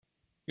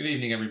Good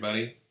evening,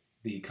 everybody.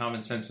 The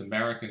Common Sense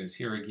American is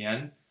here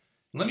again.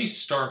 Let me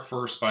start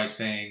first by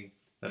saying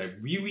that I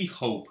really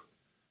hope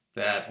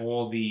that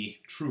all the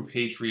true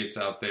patriots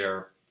out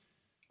there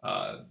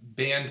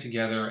band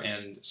together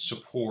and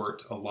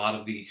support a lot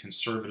of the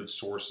conservative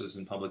sources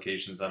and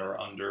publications that are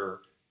under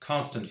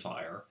constant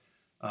fire,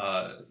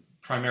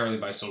 primarily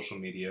by social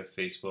media,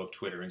 Facebook,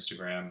 Twitter,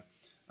 Instagram,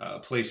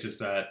 places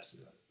that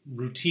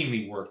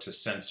routinely work to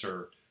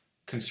censor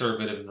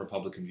conservative and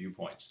Republican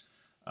viewpoints.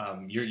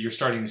 You're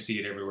starting to see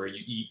it everywhere.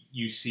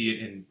 You see it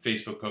in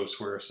Facebook posts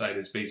where a site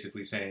is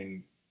basically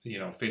saying,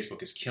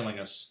 Facebook is killing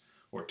us,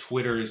 or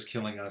Twitter is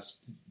killing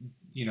us,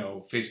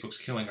 Facebook's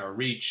killing our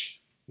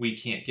reach, we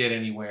can't get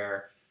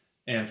anywhere,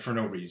 and for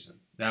no reason.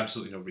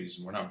 Absolutely no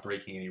reason. We're not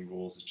breaking any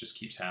rules. It just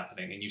keeps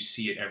happening, and you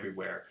see it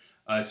everywhere.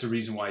 It's the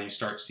reason why you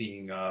start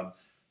seeing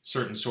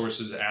certain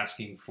sources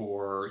asking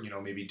for,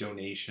 maybe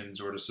donations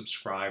or to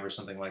subscribe or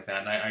something like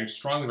that. And I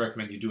strongly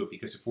recommend you do it,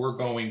 because if we're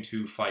going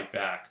to fight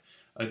back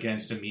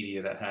against a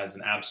media that has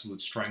an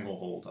absolute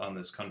stranglehold on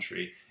this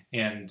country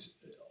and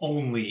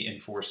only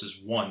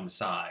enforces one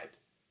side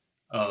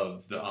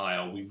of the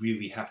aisle, we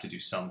really have to do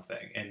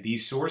something. And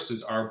these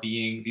sources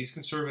these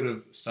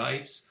conservative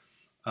sites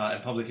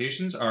and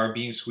publications are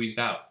being squeezed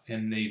out.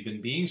 And they've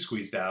been being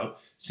squeezed out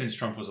since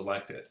Trump was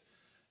elected.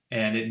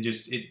 And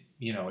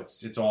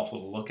it's awful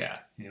to look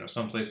at.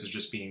 Some places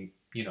just being,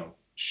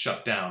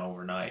 shut down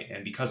overnight.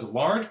 And because a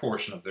large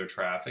portion of their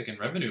traffic and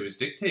revenue is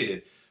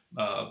dictated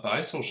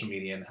by social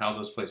media and how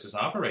those places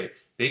operate,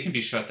 they can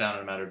be shut down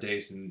in a matter of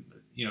days, and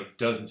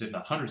dozens, if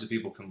not hundreds, of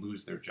people can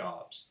lose their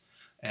jobs.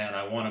 And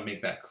I want to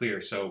make that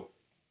clear. So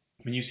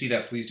when you see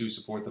that, please do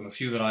support them. A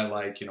few that I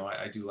like,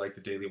 I do like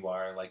the Daily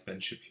Wire, I like Ben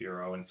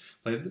Shapiro, and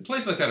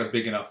places like that are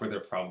big enough where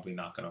they're probably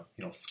not going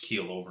to,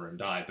 keel over and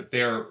die, but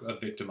they're a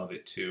victim of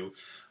it too.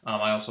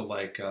 I also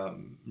like,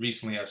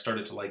 recently I've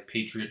started to like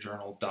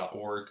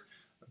patriotjournal.org.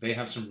 They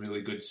have some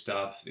really good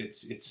stuff.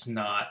 It's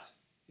not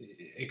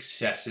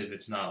excessive,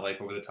 it's not like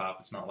over the top,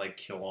 it's not like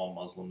kill all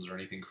Muslims or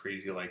anything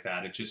crazy like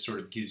that. It just sort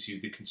of gives you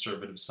the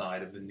conservative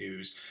side of the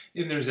news,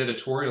 and there's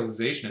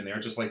editorialization in there,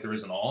 just like there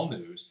is in all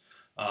news.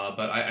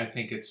 But I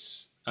think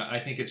it's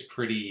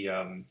pretty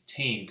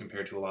tame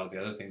compared to a lot of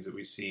the other things that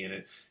we see, and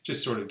it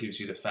just sort of gives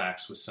you the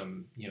facts with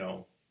some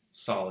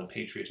solid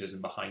patriotism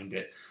behind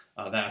it.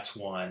 That's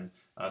one.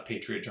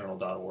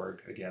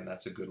 PatriotJournal.org, again,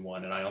 that's a good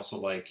one. And I also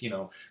like,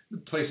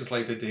 places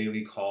like the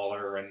Daily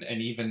Caller and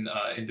even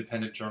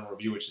Independent Journal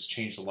Review, which has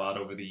changed a lot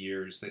over the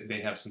years. They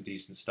have some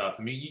decent stuff.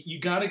 I mean, you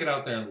got to get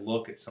out there and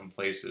look at some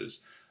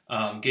places.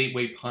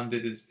 Gateway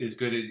Pundit is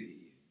good.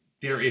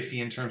 They're iffy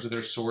in terms of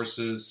their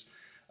sources.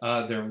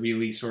 They're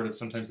really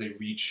sometimes they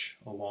reach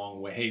a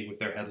long way with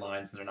their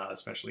headlines, and they're not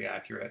especially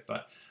accurate.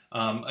 But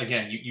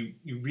again,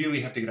 you really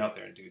have to get out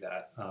there and do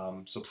that.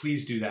 So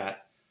please do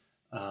that.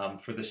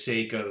 For the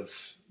sake of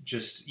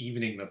just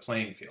evening the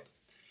playing field.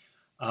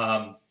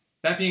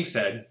 That being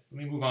said,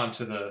 let me move on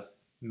to the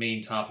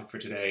main topic for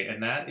today,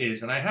 and that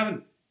is, and I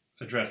haven't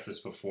addressed this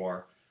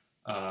before,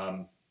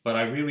 but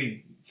I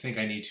really think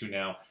I need to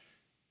now.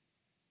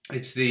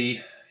 It's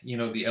the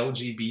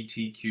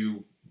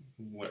LGBTQ,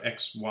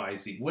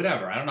 XYZ,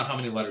 whatever. I don't know how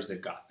many letters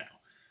they've got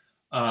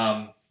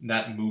now.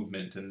 That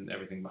movement and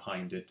everything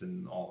behind it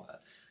and all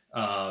that.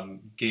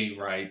 Gay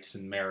rights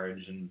and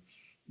marriage and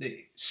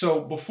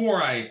so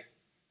before I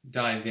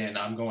dive in,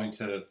 I'm going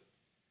to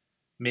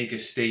make a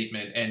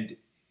statement, and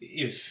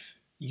if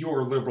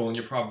you're liberal, and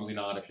you're probably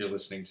not if you're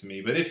listening to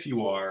me, but if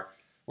you are,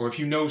 or if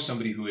you know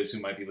somebody who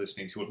might be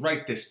listening to it,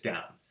 write this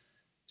down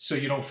so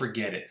you don't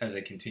forget it as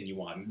I continue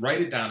on.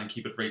 Write it down and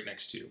keep it right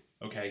next to you,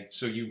 okay?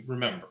 So you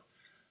remember.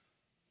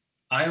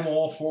 I am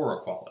all for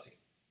equality.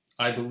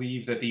 I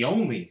believe that the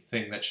only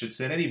thing that should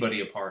set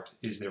anybody apart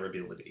is their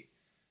ability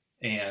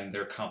and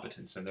their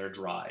competence and their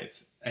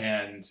drive.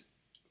 And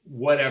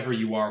whatever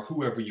you are,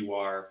 whoever you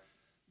are,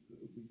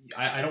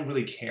 I don't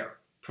really care,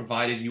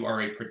 provided you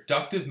are a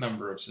productive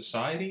member of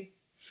society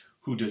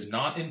who does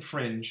not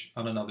infringe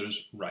on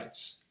another's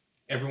rights.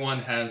 Everyone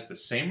has the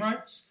same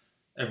rights.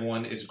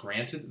 Everyone is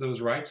granted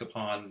those rights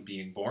upon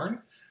being born.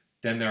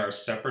 Then there are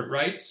separate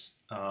rights,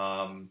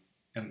 and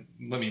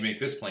let me make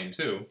this plain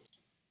too.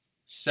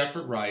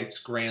 Separate rights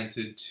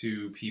granted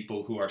to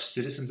people who are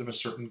citizens of a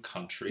certain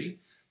country.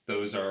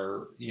 Those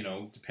are,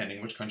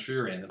 depending which country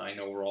you're in, and I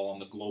know we're all on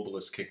the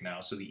globalist kick now,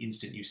 so the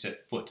instant you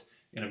set foot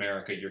in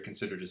America, you're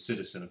considered a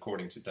citizen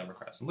according to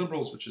Democrats and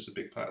liberals, which is a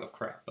big pile of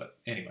crap. But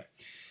anyway,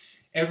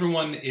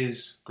 everyone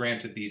is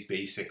granted these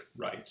basic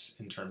rights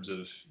in terms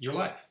of your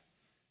life.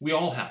 We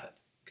all have it,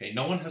 okay?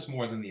 No one has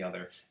more than the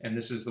other, and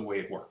this is the way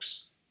it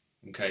works,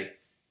 okay?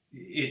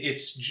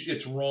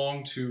 It's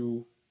wrong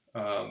to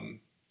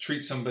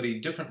treat somebody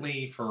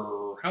differently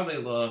for how they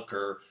look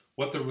or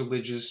what their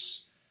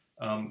religious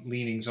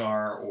leanings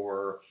are,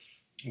 or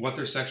what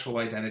their sexual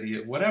identity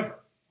is, whatever.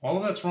 All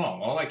of that's wrong.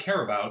 All I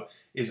care about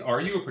is, are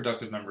you a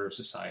productive member of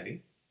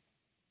society?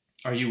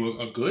 Are you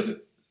a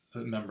good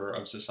member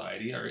of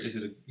society? Or is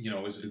it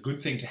a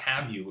good thing to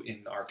have you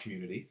in our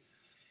community?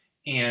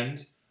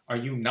 And are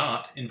you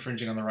not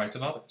infringing on the rights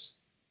of others?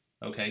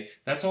 Okay?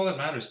 That's all that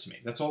matters to me.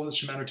 That's all that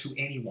should matter to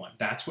anyone.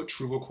 That's what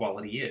true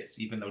equality is,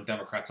 even though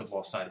Democrats have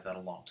lost sight of that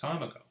a long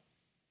time ago.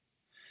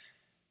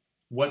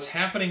 What's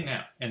happening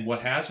now, and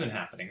what has been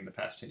happening in the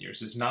past 10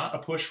 years, is not a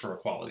push for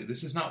equality.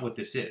 This is not what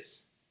this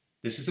is.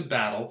 This is a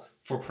battle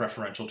for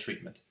preferential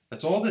treatment.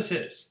 That's all this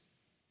is.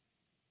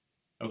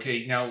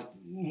 Okay, now,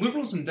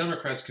 liberals and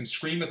Democrats can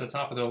scream at the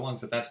top of their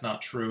lungs that that's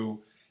not true,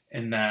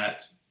 and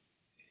that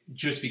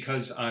just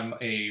because I'm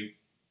a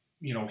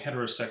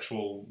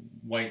heterosexual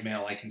white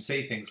male, I can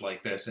say things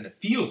like this, and it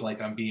feels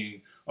like I'm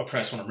being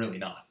oppressed when I'm really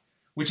not.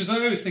 Which is, I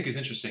always think is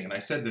interesting, and I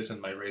said this in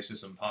my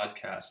racism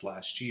podcast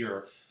last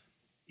year.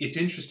 It's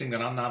interesting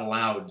that I'm not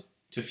allowed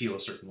to feel a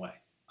certain way.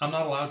 I'm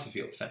not allowed to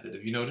feel offended.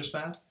 Have you noticed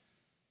that?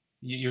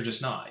 You're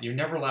just not. You're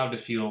never allowed to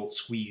feel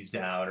squeezed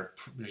out or,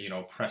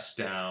 pressed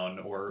down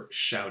or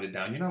shouted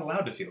down. You're not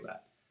allowed to feel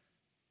that.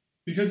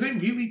 Because they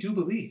really do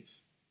believe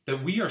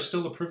that we are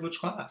still a privileged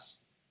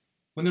class.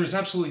 When there is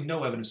absolutely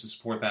no evidence to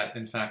support that.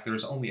 In fact, there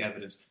is only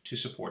evidence to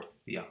support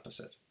the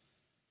opposite.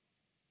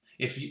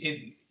 If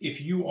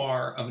you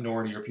are a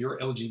minority, or if you're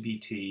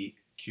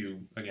LGBTQ,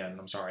 again,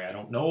 I'm sorry, I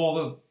don't know all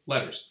the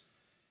letters.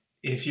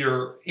 If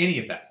you're any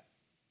of that,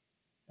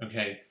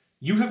 okay,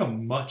 you have a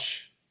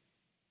much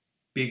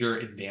bigger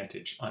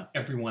advantage on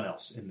everyone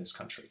else in this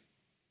country.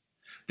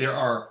 There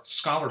are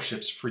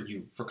scholarships for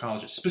you, for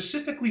colleges,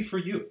 specifically for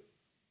you.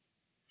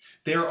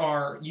 There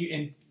are,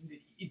 and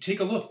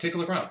take a look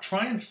around.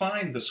 Try and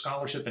find the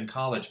scholarship in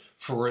college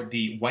for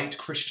the white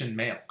Christian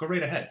male. Go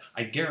right ahead.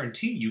 I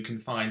guarantee you can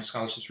find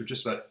scholarships for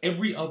just about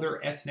every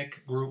other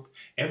ethnic group,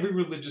 every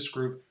religious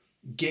group,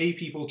 gay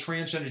people,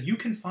 transgender. You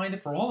can find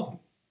it for all of them,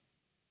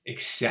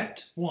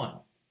 except one.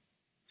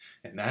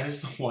 And that is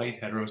the white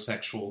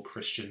heterosexual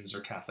Christians or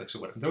Catholics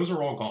or whatever. Those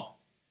are all gone.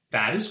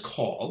 That is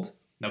called,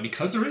 now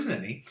because there isn't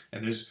any,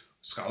 and there's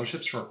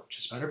scholarships for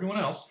just about everyone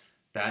else,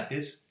 that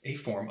is a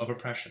form of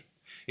oppression.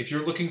 If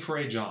you're looking for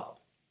a job,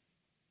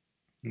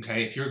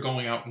 okay, if you're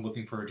going out and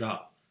looking for a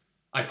job,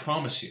 I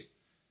promise you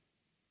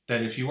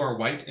that if you are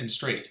white and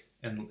straight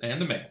and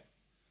the male,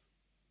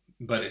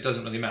 but it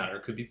doesn't really matter,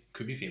 it could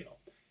be female,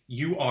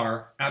 you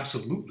are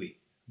absolutely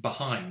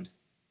behind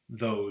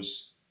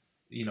those,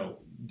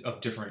 of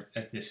different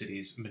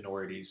ethnicities,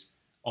 minorities,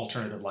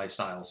 alternative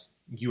lifestyles.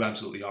 You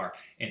absolutely are.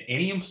 And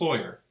any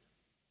employer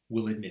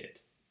will admit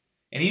it.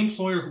 Any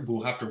employer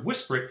will have to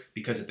whisper it,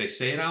 because if they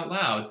say it out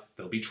loud,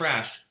 they'll be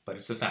trashed, but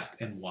it's the fact.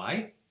 And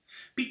why?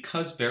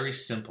 Because very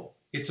simple.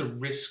 It's a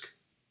risk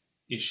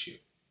issue.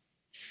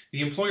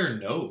 The employer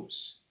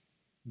knows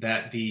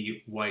that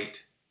the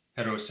white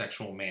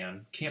heterosexual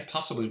man can't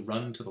possibly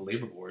run to the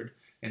labor board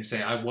and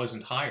say, I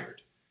wasn't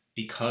hired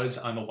because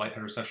I'm a white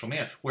heterosexual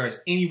man,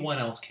 whereas anyone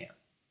else can.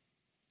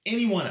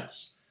 Anyone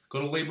else.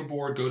 Go to labor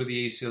board, go to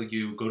the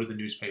ACLU, go to the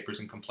newspapers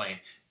and complain,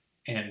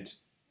 and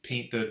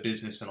paint the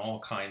business in all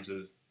kinds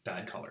of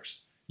bad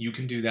colors. You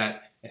can do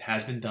that. It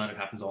has been done. It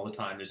happens all the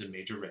time. There's a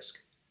major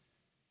risk.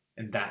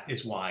 And that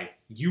is why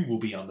you will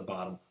be on the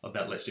bottom of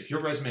that list. If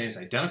your resume is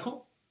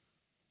identical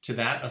to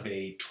that of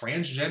a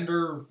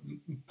transgender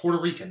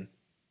Puerto Rican,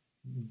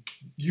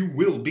 you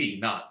will be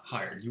not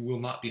hired. You will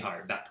not be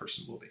hired. That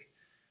person will be.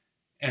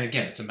 And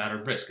again, it's a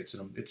matter of risk. It's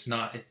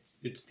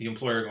the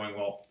employer going,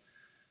 well,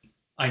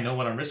 I know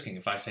what I'm risking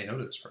if I say no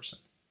to this person.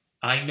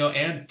 I know,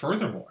 and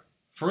furthermore,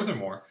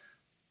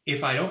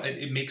 if I don't,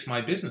 it makes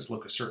my business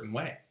look a certain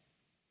way.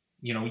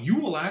 You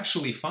will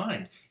actually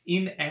find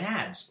in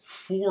ads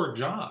for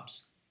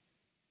jobs,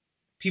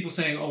 people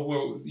saying, oh,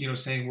 well,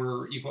 saying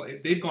we're equal.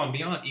 They've gone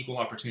beyond equal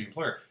opportunity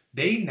employer.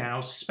 They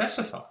now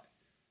specify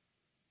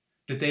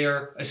that they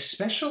are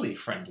especially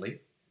friendly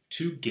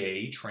to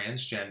gay,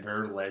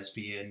 transgender,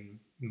 lesbian,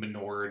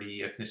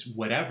 minority, ethnic,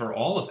 whatever,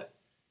 all of it.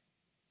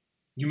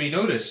 You may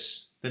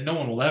notice that no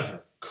one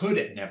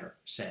could never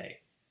say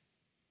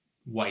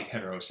white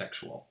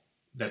heterosexual,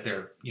 that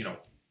they're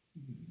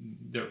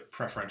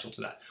preferential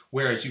to that.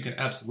 Whereas you can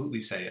absolutely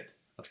say it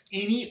of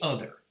any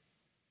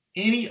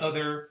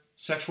other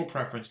sexual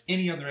preference,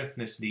 any other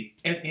ethnicity,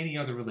 and any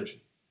other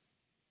religion.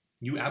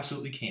 You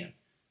absolutely can.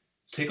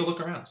 Take a look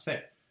around. Say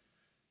it.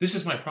 This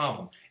is my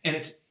problem. And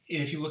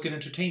if you look at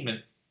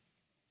entertainment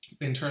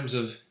in terms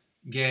of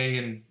gay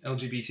and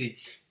LGBT,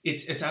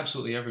 it's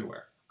absolutely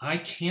everywhere. I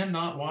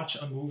cannot watch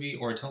a movie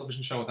or a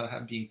television show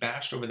without being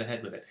bashed over the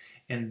head with it.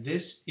 And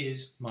this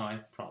is my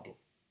problem.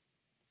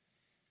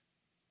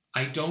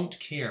 I don't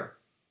care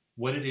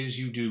what it is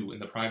you do in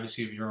the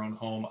privacy of your own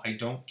home. I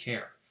don't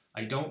care.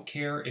 I don't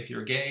care if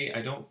you're gay.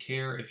 I don't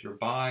care if you're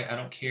bi. I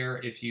don't care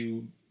if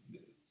you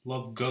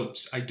love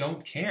goats. I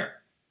don't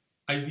care.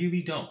 I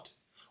really don't.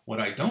 What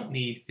I don't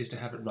need is to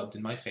have it rubbed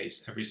in my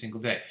face every single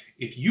day.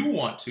 If you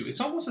want to, it's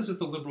almost as if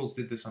the liberals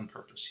did this on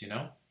purpose,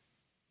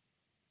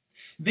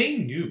 They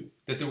knew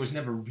that there was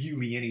never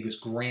really any this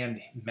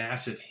grand,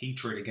 massive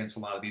hatred against a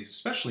lot of these,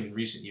 especially in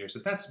recent years,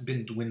 that's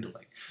been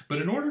dwindling.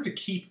 But in order to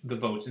keep the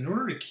votes, in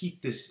order to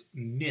keep this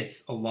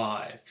myth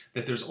alive,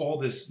 that there's all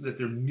this, that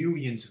there are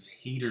millions of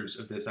haters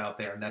of this out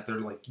there, and that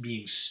they're like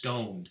being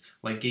stoned,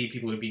 like gay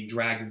people are being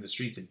dragged in the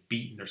streets and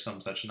beaten or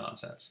some such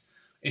nonsense.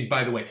 And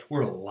by the way,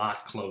 we're a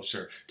lot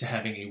closer to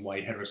having a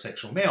white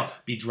heterosexual male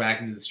be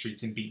dragged into the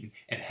streets and beaten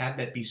and have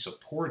that be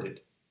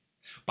supported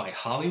by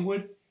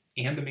Hollywood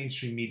and the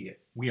mainstream media.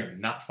 We are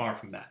not far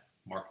from that.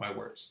 Mark my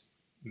words.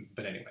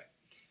 But anyway,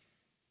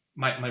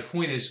 my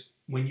point is,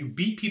 when you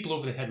beat people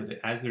over the head with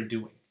it as they're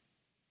doing,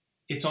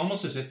 it's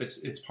almost as if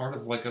it's part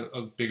of like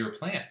a bigger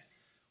plan.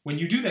 When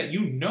you do that,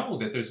 you know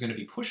that there's going to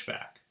be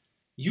pushback.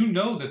 You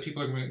know that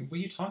people are going, what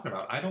are you talking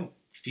about? I don't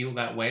feel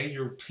that way.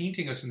 You're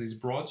painting us in these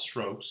broad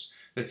strokes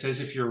that says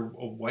if you're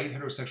a white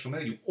heterosexual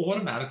male, you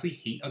automatically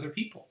hate other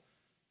people.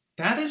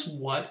 That is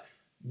what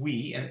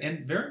we,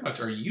 and very much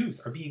our youth,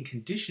 are being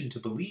conditioned to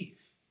believe.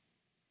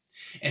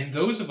 And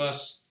those of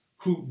us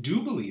who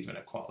do believe in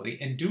equality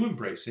and do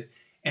embrace it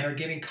and are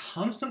getting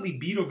constantly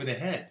beat over the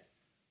head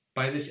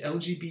by this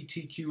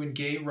LGBTQ and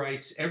gay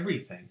rights,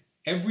 everything,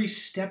 every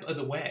step of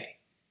the way,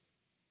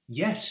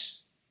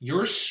 yes,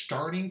 you're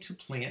starting to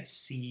plant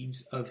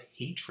seeds of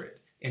hatred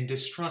and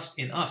distrust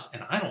in us,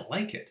 and I don't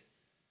like it.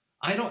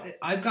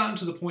 I've gotten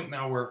to the point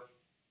now where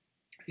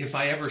if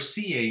I ever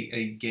see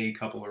a gay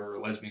couple or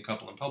a lesbian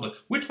couple in public,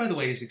 which, by the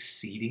way, is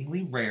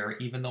exceedingly rare,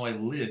 even though I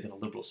live in a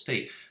liberal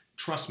state,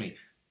 trust me,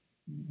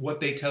 what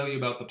they tell you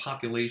about the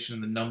population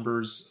and the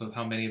numbers of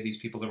how many of these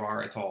people there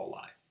are, it's all a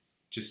lie.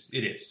 Just,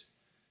 it is.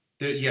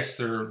 Yes,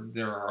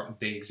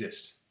 they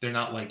exist. They're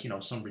not like,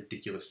 some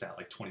ridiculous stat,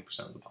 like 20%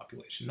 of the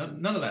population.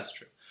 None of that's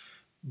true.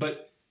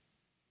 But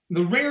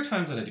the rare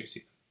times that I do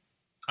see them,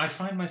 I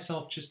find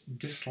myself just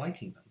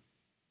disliking them.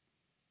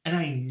 And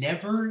I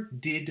never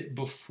did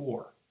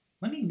before.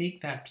 Let me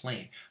make that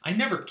plain. I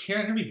never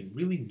cared. I never even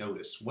really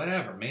noticed.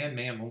 Whatever, man,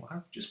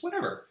 just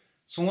whatever.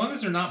 So long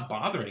as they're not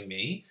bothering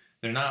me,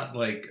 they're not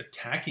like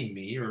attacking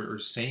me or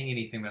saying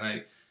anything that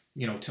I,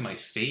 to my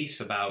face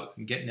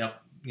about getting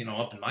up,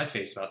 up in my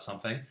face about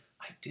something,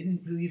 I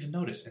didn't really even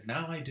notice. And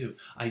now I do.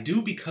 I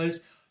do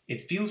because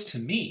it feels to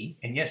me,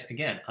 and yes,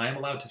 again, I am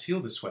allowed to feel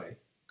this way,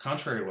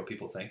 contrary to what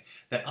people think,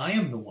 that I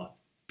am the one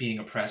being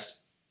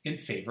oppressed in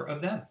favor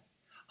of them.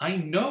 I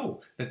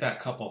know that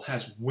couple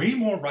has way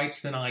more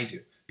rights than I do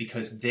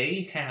because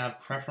they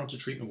have preferential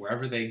treatment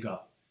wherever they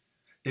go.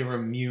 They're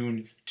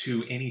immune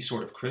to any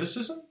sort of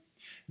criticism.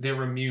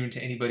 They're immune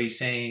to anybody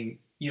saying,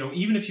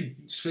 even if you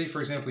say,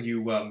 for example,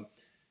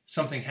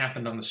 something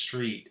happened on the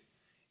street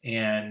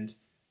and,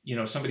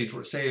 somebody,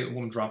 say a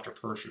woman dropped her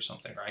purse or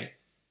something, right?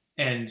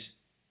 And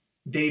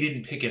they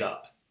didn't pick it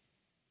up.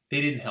 They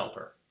didn't help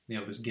her,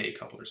 this gay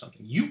couple or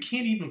something. You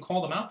can't even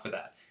call them out for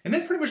that. And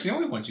they're pretty much the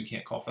only ones you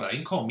can't call for that. You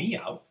can call me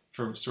out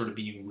for sort of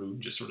being rude,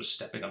 just sort of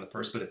stepping on the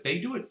purse. But if they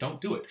do it, don't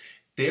do it.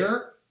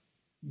 Their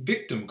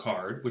victim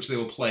card, which they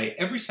will play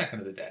every second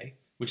of the day,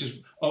 which is,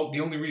 the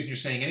only reason you're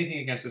saying anything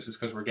against us is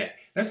because we're gay.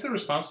 That's their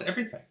response to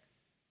everything.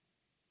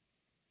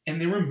 And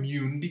they're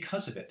immune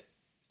because of it.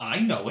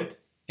 I know it,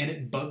 and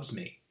it bugs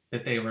me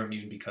that they are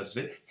immune because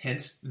of it.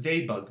 Hence,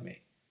 they bug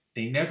me.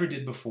 They never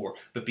did before.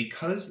 But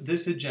because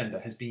this agenda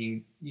has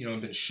been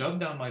shoved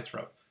down my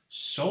throat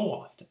so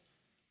often,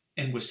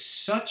 and with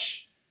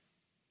such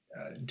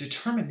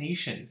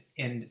determination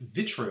and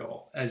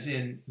vitriol, as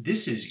in,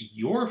 this is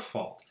your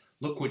fault.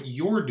 Look what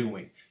you're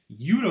doing.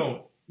 You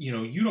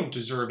don't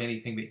deserve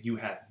anything that you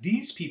have.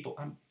 These people,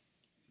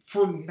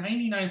 for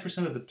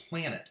 99% of the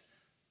planet,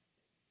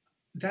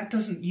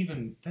 that's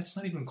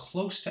not even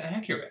close to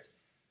accurate.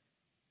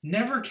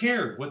 Never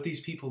cared what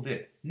these people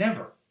did.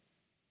 Never.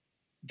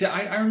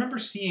 I remember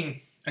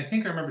seeing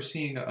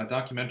a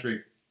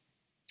documentary,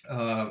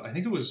 I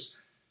think it was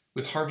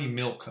with Harvey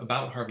Milk,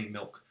 about Harvey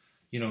Milk.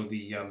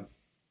 You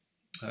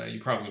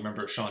probably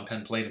remember Sean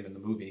Penn played him in the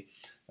movie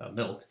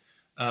Milk.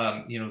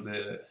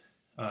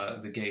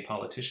 The gay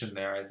politician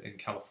there in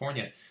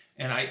California.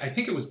 And I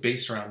think it was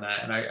based around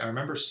that. And I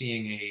remember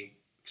seeing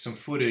some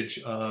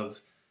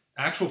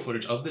actual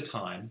footage of the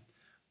time.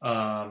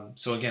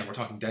 So again, we're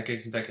talking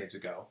decades and decades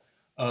ago,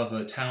 of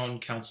a town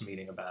council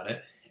meeting about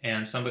it.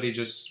 And somebody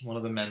one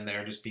of the men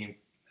there just being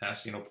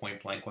asked,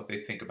 point blank what they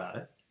think about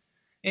it.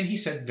 And he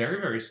said very,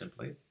 very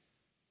simply,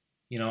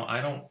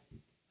 I don't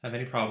have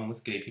any problem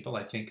with gay people.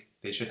 I think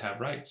they should have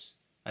rights.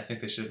 I think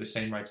they should have the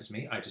same rights as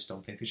me. I just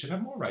don't think they should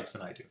have more rights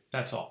than I do.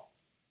 That's all.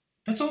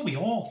 That's all we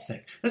all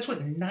think. That's what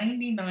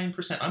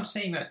 99%, I'm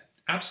saying that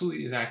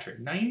absolutely is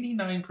accurate.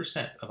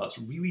 99% of us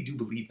really do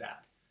believe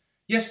that.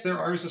 Yes,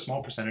 there is a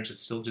small percentage that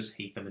still just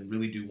hate them and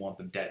really do want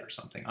them dead or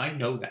something. I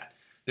know that.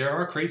 There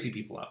are crazy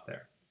people out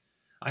there.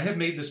 I have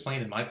made this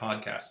plain in my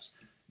podcasts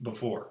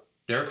before.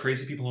 There are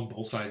crazy people on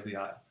both sides of the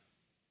aisle.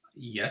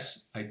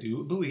 Yes, I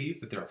do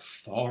believe that there are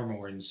far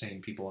more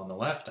insane people on the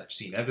left. I've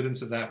seen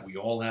evidence of that. We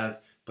all have.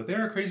 But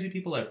there are crazy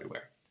people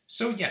everywhere.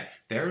 So yeah,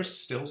 there are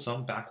still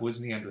some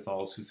backwoods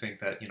Neanderthals who think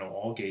that,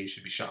 all gays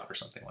should be shot or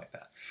something like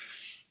that.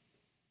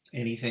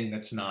 Anything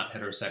that's not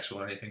heterosexual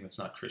or anything that's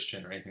not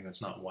Christian or anything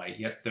that's not white.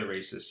 Yep, they're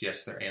racist.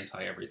 Yes, they're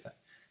anti-everything.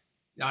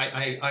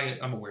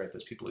 I'm aware that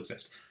those people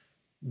exist.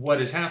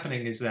 What is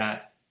happening is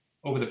that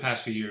over the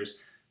past few years,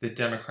 the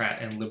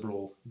Democrat and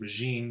liberal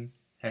regime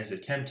has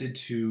attempted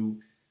to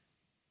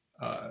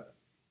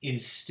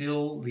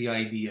instill the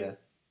idea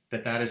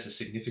that is a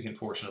significant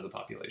portion of the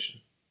population.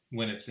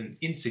 when it's an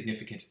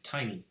insignificant,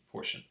 tiny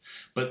portion.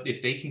 But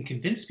if they can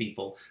convince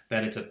people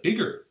that it's a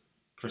bigger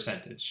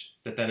percentage,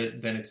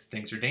 then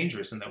things are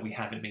dangerous and that we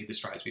haven't made the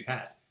strides we've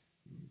had.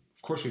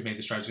 Of course we've made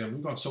the strides we've had.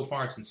 We've gone so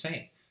far, it's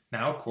insane.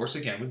 Now, of course,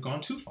 again, we've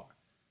gone too far.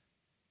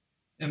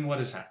 And what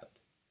has happened?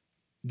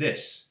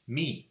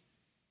 Me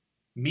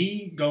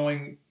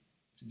going,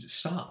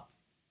 stop.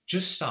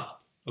 Just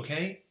stop,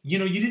 okay? You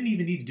didn't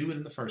even need to do it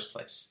in the first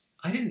place.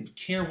 I didn't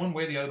care one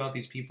way or the other about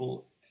these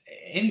people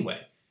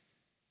anyway.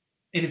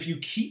 And if you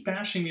keep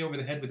bashing me over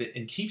the head with it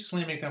and keep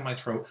slamming it down my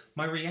throat,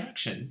 my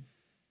reaction,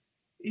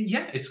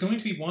 it's going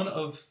to be one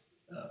of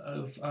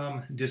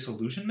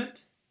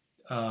disillusionment,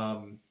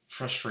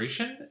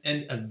 frustration,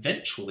 and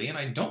eventually, and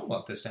I don't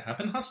want this to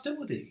happen,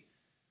 hostility.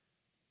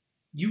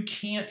 You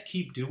can't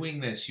keep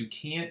doing this. You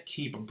can't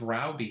keep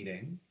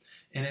browbeating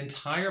an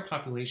entire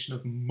population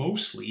of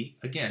mostly,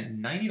 again,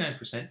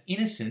 99%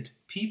 innocent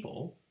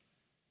people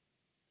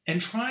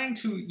and trying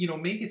to,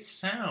 make it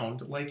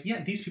sound like,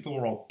 these people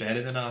are all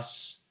better than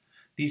us.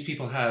 These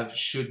people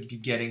should be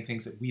getting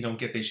things that we don't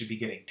get. They should be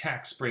getting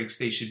tax breaks.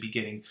 They should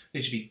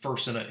be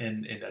first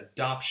in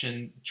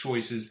adoption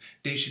choices.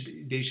 They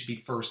should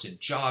be first in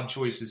job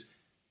choices.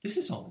 This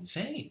is all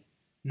insane.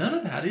 None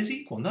of that is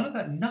equal.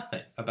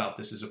 Nothing about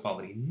this is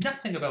equality.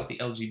 Nothing about the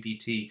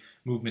LGBT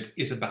movement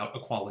is about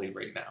equality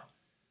right now.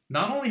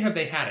 Not only have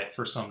they had it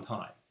for some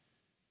time,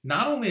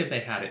 not only have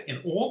they had it in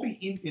all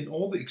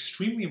the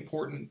extremely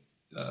important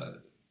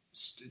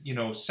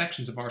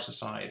sections of our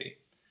society,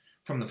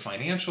 from the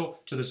financial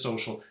to the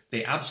social,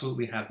 they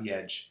absolutely have the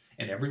edge,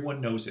 and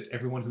everyone knows it.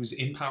 Everyone who's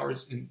in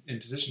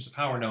positions of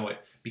power know it,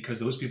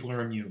 because those people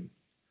are immune.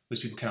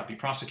 Those people cannot be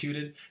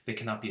prosecuted. They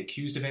cannot be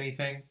accused of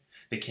anything.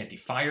 They can't be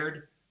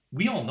fired.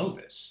 We all know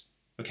this.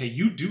 Okay,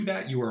 you do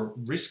that, you are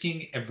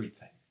risking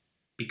everything.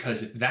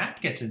 Because if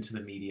that gets into the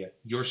media,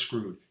 you're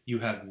screwed. You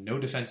have no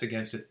defense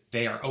against it.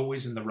 They are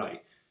always in the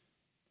right.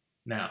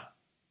 Now,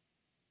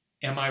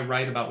 am I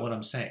right about what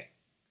I'm saying?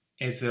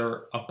 Is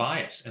there a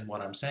bias in what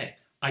I'm saying?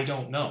 I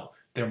don't know.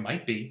 There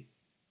might be.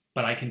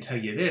 But I can tell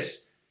you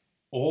this.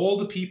 All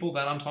the people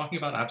that I'm talking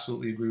about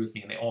absolutely agree with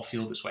me, and they all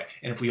feel this way.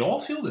 And if we all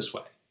feel this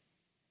way,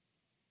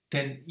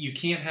 then you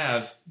can't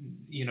have,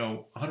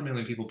 100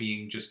 million people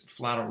being just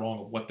flat out wrong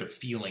of what they're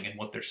feeling and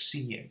what they're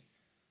seeing.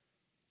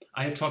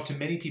 I have talked to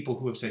many people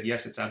who have said,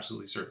 yes, it's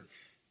absolutely certain.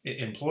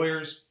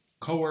 Employers,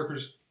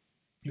 coworkers,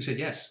 who said,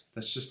 yes,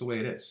 that's just the way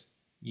it is.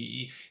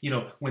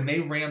 When they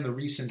ran the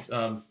recent,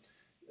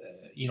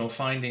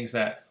 findings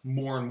that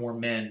more and more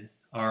men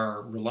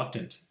are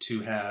reluctant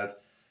to have,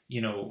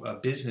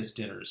 business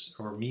dinners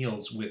or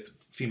meals with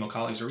female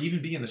colleagues, or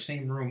even be in the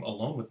same room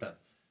alone with them.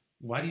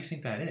 Why do you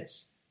think that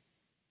is?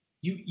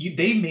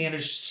 They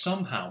managed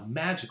somehow,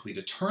 magically,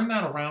 to turn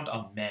that around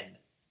on men.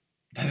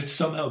 That it's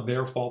somehow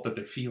their fault that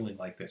they're feeling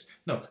like this.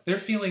 No, they're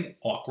feeling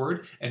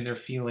awkward and they're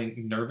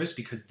feeling nervous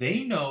because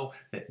they know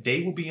that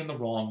they will be in the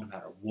wrong no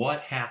matter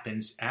what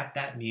happens at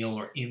that meal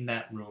or in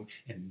that room,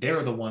 and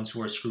they're the ones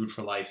who are screwed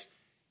for life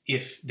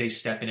if they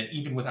step in it,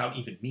 even without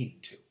even meaning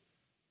to.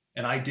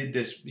 And I did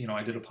this,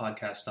 I did a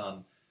podcast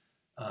on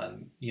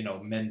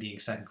men being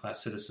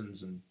second-class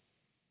citizens, and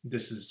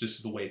this is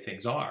just the way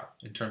things are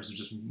in terms of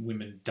just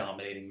women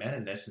dominating men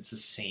in this. It's the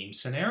same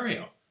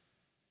scenario.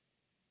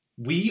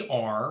 We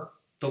are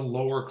the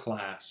lower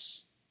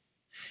class.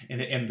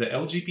 And the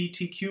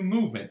LGBTQ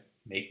movement,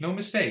 make no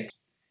mistake,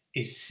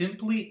 is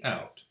simply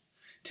out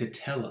to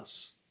tell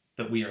us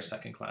that we are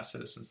second-class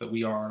citizens, that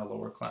we are in a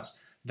lower class,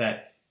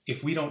 that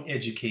if we don't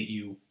educate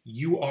you,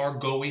 you are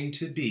going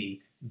to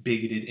be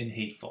bigoted and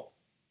hateful.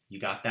 You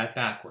got that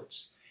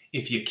backwards.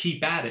 If you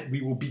keep at it,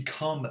 we will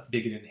become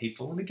bigoted and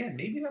hateful. And again,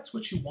 maybe that's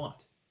what you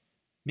want.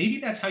 Maybe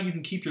that's how you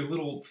can keep your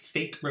little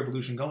fake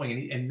revolution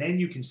going, and then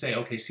you can say,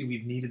 okay, see,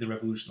 we've needed the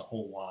revolution the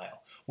whole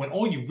while. When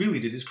all you really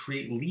did is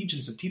create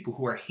legions of people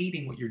who are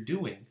hating what you're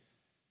doing,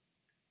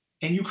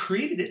 and you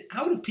created it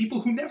out of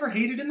people who never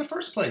hated in the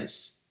first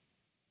place.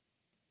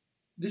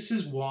 This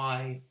is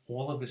why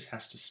all of this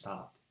has to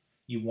stop.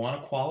 You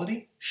want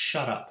equality?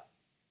 Shut up.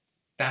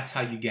 That's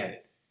how you get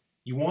it.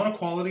 You want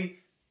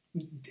equality?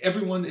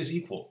 Everyone is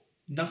equal.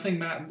 Nothing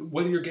matters.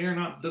 Whether you're gay or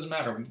not doesn't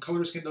matter.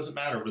 Color of skin doesn't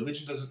matter.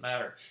 Religion doesn't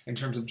matter. In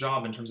terms of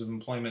job, in terms of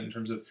employment, in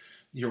terms of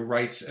your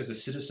rights as a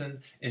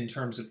citizen, in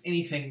terms of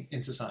anything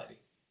in society.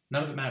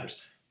 None of it matters.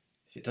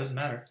 If it doesn't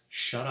matter,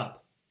 shut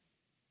up.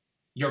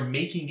 You're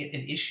making it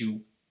an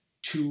issue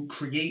to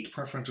create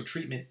preferential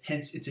treatment,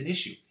 hence it's an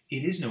issue.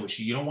 It is no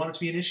issue. You don't want it to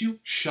be an issue?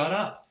 Shut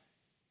up.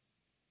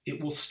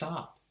 It will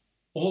stop.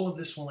 All of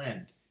this will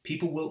end.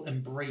 People will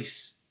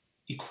embrace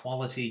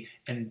equality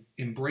and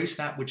embrace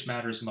that which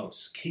matters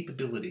most,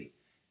 capability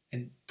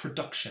and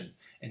production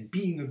and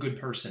being a good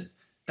person.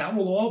 That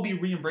will all be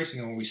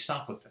re-embracing when we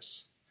stop with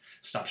this.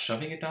 Stop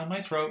shoving it down my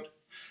throat.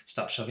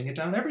 Stop shoving it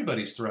down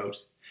everybody's throat.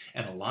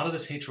 And a lot of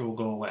this hatred will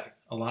go away.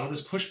 A lot of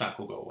this pushback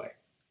will go away.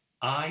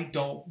 I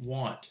don't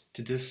want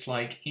to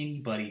dislike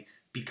anybody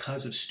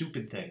because of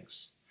stupid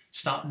things.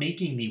 Stop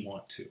making me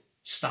want to.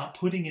 Stop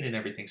putting it in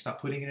everything.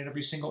 Stop putting it in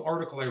every single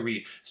article I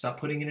read. Stop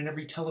putting it in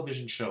every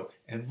television show,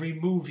 every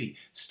movie.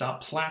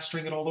 Stop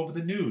plastering it all over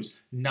the news.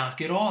 Knock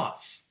it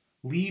off.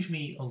 Leave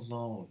me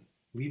alone.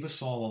 Leave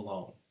us all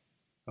alone.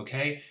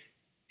 Okay?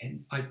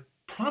 And I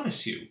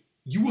promise you,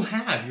 you will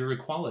have your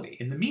equality.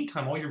 In the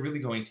meantime, all you're really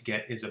going to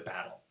get is a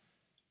battle.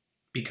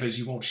 Because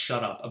you won't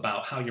shut up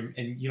about how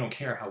and you don't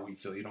care how we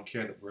feel. You don't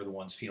care that we're the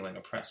ones feeling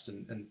oppressed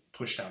and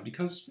pushed down.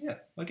 Because, yeah,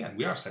 again,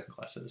 we are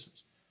second-class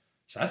citizens.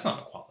 So that's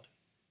not equality.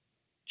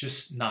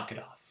 Just knock it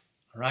off,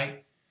 all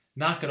right?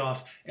 Knock it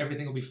off.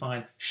 Everything will be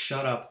fine.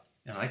 Shut up.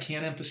 And I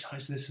can't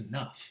emphasize this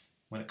enough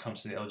when it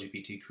comes to the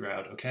LGBT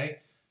crowd, okay?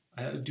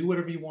 Do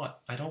whatever you want.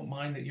 I don't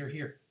mind that you're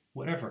here.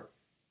 Whatever.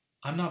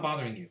 I'm not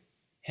bothering you.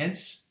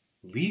 Hence,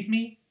 leave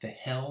me the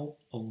hell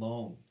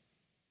alone.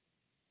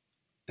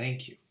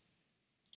 Thank you.